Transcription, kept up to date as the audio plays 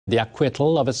the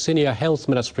acquittal of a senior health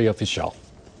ministry official.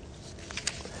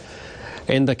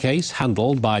 In the case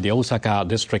handled by the Osaka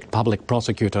District Public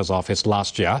Prosecutor's Office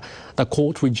last year, the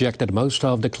court rejected most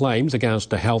of the claims against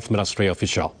the health ministry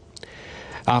official.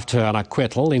 After an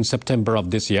acquittal in September of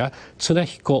this year,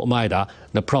 Tsunehiko Maeda,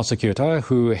 the prosecutor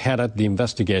who headed the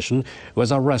investigation,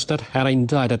 was arrested and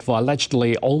indicted for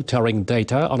allegedly altering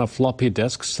data on a floppy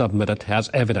disk submitted as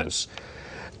evidence.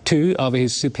 Two of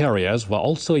his superiors were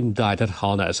also indicted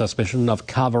on a suspicion of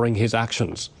covering his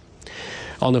actions.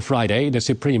 On a Friday, the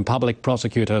Supreme Public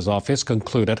Prosecutor's Office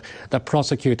concluded that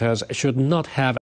prosecutors should not have